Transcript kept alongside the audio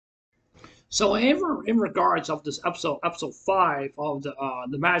So in regards of this episode 5 of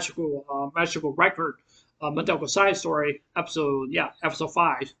the magical record, Madoka side story episode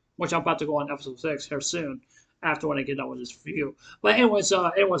 5, which I'm about to go on episode 6 here soon, after when I get done with this review. But it was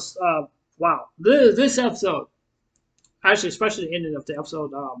wow, this episode, actually, especially the ending of the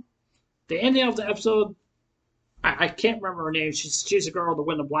episode, I can't remember her name. She's a girl that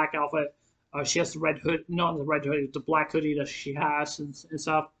wears the black outfit. She has the red hood, not the red hood, the black hoodie that she has and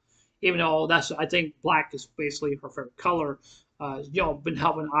stuff. Even though I think black is basically her favorite color. Been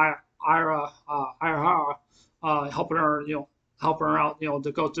helping Ira, helping her, helping her out,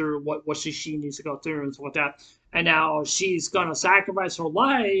 to go through what she needs to go through and stuff like that. And now she's gonna sacrifice her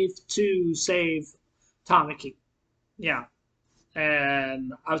life to save Tamaki. Yeah,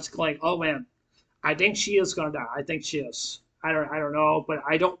 and I was like, oh man, I think she is gonna die. I think she is. I don't know, but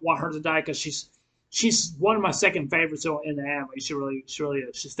I don't want her to die because she's one of my second favorites in the anime. She really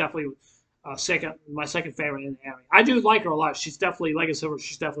is. She's definitely my second favorite in the anime. I do like her a lot. She's definitely, like I said,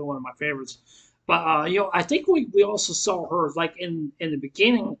 she's definitely one of my favorites. But I think we also saw her like in the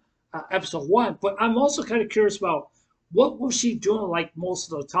beginning, episode 1. But I'm also kind of curious about what was she doing like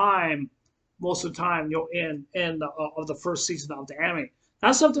most of the time, in of the first season of the anime.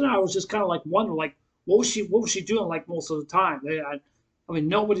 That's something I was just kind of like wondering, like what was she doing like most of the time? I mean,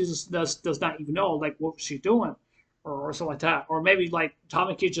 nobody does not even know like what was she doing, or something like that, or maybe like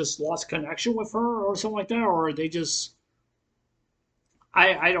Tamaki just lost connection with her or something like that, or they just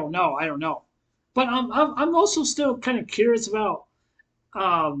I don't know, but I'm also still kind of curious about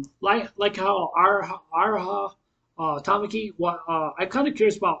like how Araha Tamaki, what I'm kind of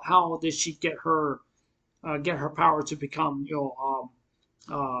curious about how did she get her power to become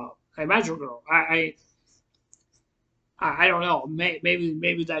a magical girl. I don't know.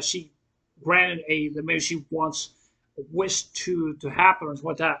 Maybe that she granted that maybe she wants a wish to happen or something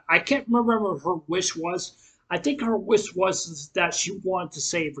like that. I can't remember what her wish was. I think her wish was that she wanted to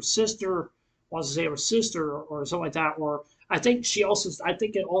save her sister, wants to save her sister or something like that. Or I think it also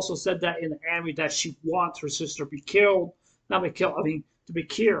said that in the anime that she wants her sister to be killed, not be killed. I mean to be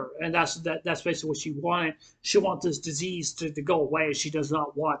cured, and that's basically what she wanted. She wants this disease to go away. She does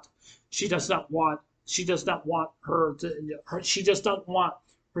not want she does not want she does not want her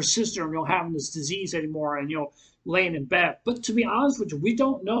sister, having this disease anymore and, laying in bed. But to be honest with you, we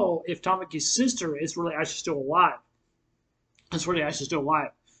don't know if Tamaki's sister is really actually still alive. It's really actually still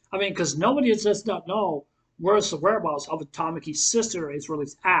alive. I mean, because nobody does not know where's the whereabouts of Tamaki's sister is really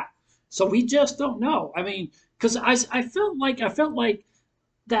at. So we just don't know. I mean, because I felt like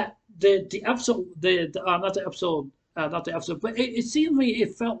that the episode the not the episode, but it seemed to me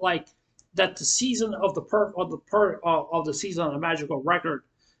it felt like that the season of the season of the magical record,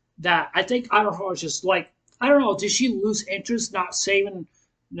 that I think Idaho is just like, I don't know, did she lose interest,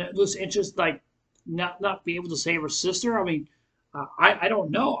 like not be able to save her sister? I mean, I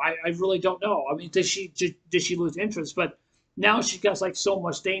don't know. I really don't know. I mean, did she lose interest? But now she got like so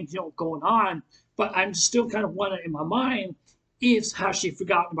much things going on. But I'm still kind of wondering in my mind, is has she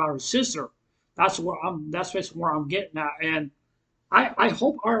forgotten about her sister? That's basically where I'm getting at. And I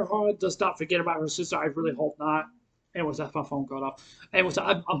hope Arha does not forget about her sister. I really hope not. Anyways, that's my phone going off. Anyways,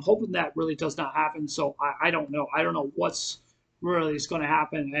 I'm hoping that really does not happen. So I don't know. I don't know what's really is going to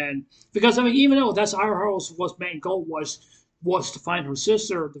happen. And because I mean, even though that's Arha's was main goal was to find her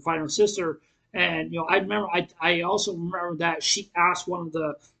sister, And I also remember that she asked one of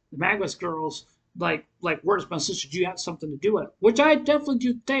the Magnus girls, like where's my sister? Do you have something to do with it? Which I definitely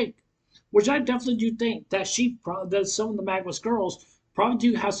do think that that some of the Magnus girls probably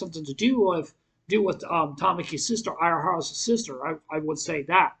do have something to do with Tamaki's sister, Araha's sister. I would say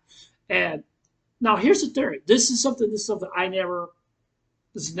that. And now here's the theory. This is something I never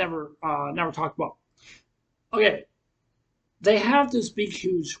this is never talked about. Okay, they have this big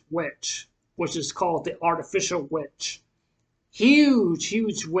huge witch, which is called the artificial witch.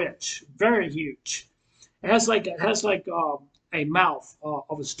 Huge witch, very huge. It has like a mouth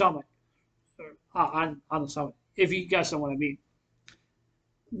of a stomach, on the stomach. If you guys know what I mean.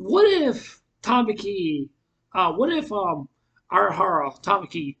 What if Tamaki? What if Arahara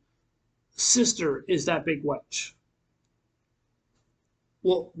Tamaki sister is that big witch?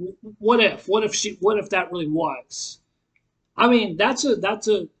 Well, what if that really was? I mean, that's a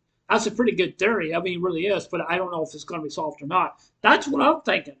pretty good theory. I mean, it really is, but I don't know if it's going to be solved or not. That's what I'm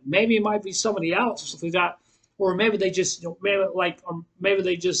thinking. Maybe it might be somebody else or something like that, or maybe they just maybe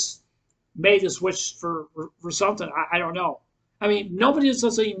they just made this wish for something. I don't know. I mean, nobody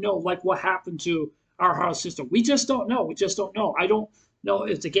doesn't even know like what happened to our house system. We just don't know. We just don't know. I don't know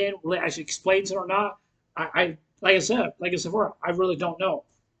if the game really actually explains it or not. I like I said before, I really don't know.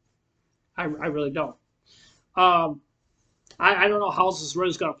 I really don't. Um, I don't know how this is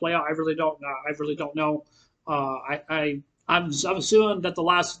really going to play out. I really don't. I really don't know. I'm assuming that the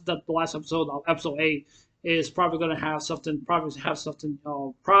last episode, episode 8, is probably going to have something. Probably have something.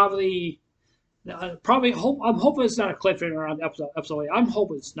 Probably hope. I'm hoping it's not a cliffhanger on episode 8. I'm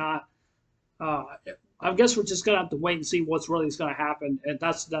hoping it's not. Uh, I guess we're just gonna have to wait and see what's really going to happen, and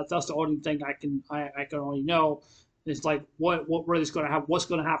that's the only thing I can only know. It's like what really is going to happen, what's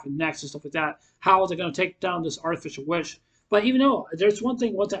going to happen next, and stuff like that. How are they going to take down this artificial witch? But even though there's one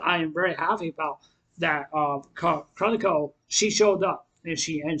thing I am very happy about, that Chronicle, she showed up, and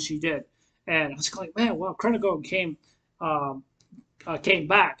she did, and I was like, man, well, Chronicle um, came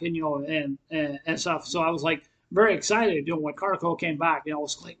back, and and stuff. So I was like very excited, when Chronicle came back. I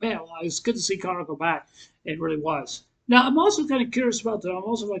was like, man, well, it's good to see Chronicle back. It really was. Now I'm also kind of curious about I'm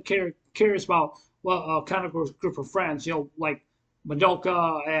also curious about Chronicle's group of friends. Like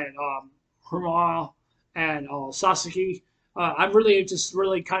Madoka and Hiruma and Sasaki. I'm really just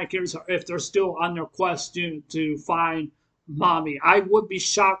really kind of curious if they're still on their quest to find Mommy. I would be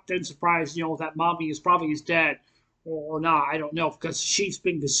shocked and surprised, that Mommy is dead, or not. I don't know, because she's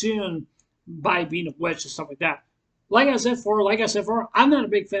been consumed by being a witch and stuff like that. Like I said for, I'm not a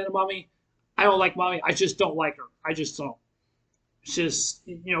big fan of Mommy. I don't like Mommy. I just don't like her. I just don't. It's just,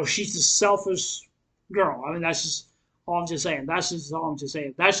 she's a selfish girl. I mean, that's just all I'm just saying. That's just all I'm just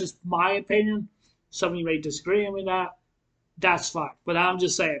saying. That's just my opinion. Some of you may disagree with that. That's fine. But I'm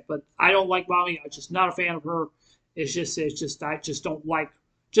just saying. But I don't like Mommy. I'm just not a fan of her. I just don't like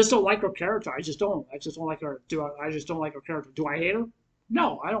her character. I just don't like her. I just don't like her character. Do I hate her?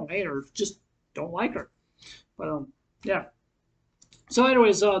 No, I don't hate her. Just don't like her. But yeah. So,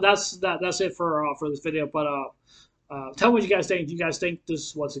 anyways, that's it for this video. But tell me what you guys think. Do you guys think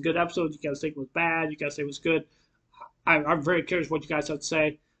this was a good episode? Do you guys think it was bad? Do you guys think it was good? I'm very curious what you guys have to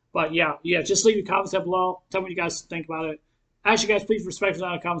say. But yeah, just leave your comments down below. Tell me what you guys think about it. Actually, guys, please respect me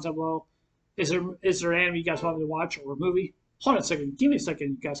in the comments down below. Is there an anime you guys want me to watch, or a movie? Hold on a second. Give me a second,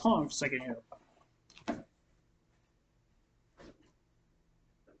 you guys. Hold on a second here.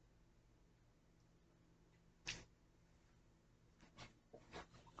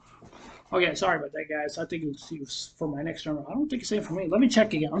 Okay, sorry about that, guys. I think it was for my next turn. I don't think it's in for me. Let me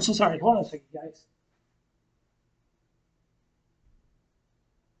check again. I'm so sorry. Hold on a second, guys.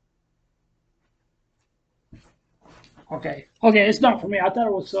 Okay, it's not for me. I thought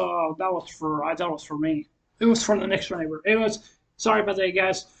it was I thought it was for me. It was for the next neighbor. It was, sorry about that,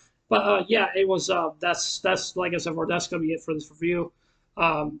 guys. But yeah, it was that's like I said, that's gonna be it for this review.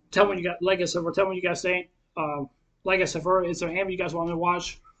 Tell me what you got. Like I said, tell me what you guys think. Like I said, is there an anime you guys want me to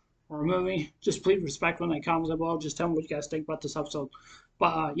watch, or a movie? Just please respect when I comments below. Just tell me what you guys think about this episode.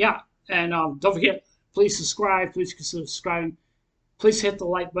 But yeah, and don't forget, please subscribe. Please consider subscribing. Please hit the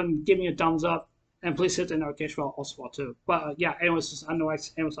like button. Give me a thumbs up. And please hit the notification bell also too. But yeah, anyways, I know I'll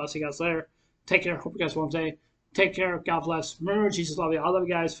see you guys later. Take care. Hope you guys have a day. Take care. God bless. Remember, Jesus love you. I love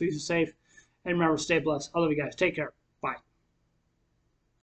you guys. Please be safe. And remember, stay blessed. I love you guys. Take care. Bye.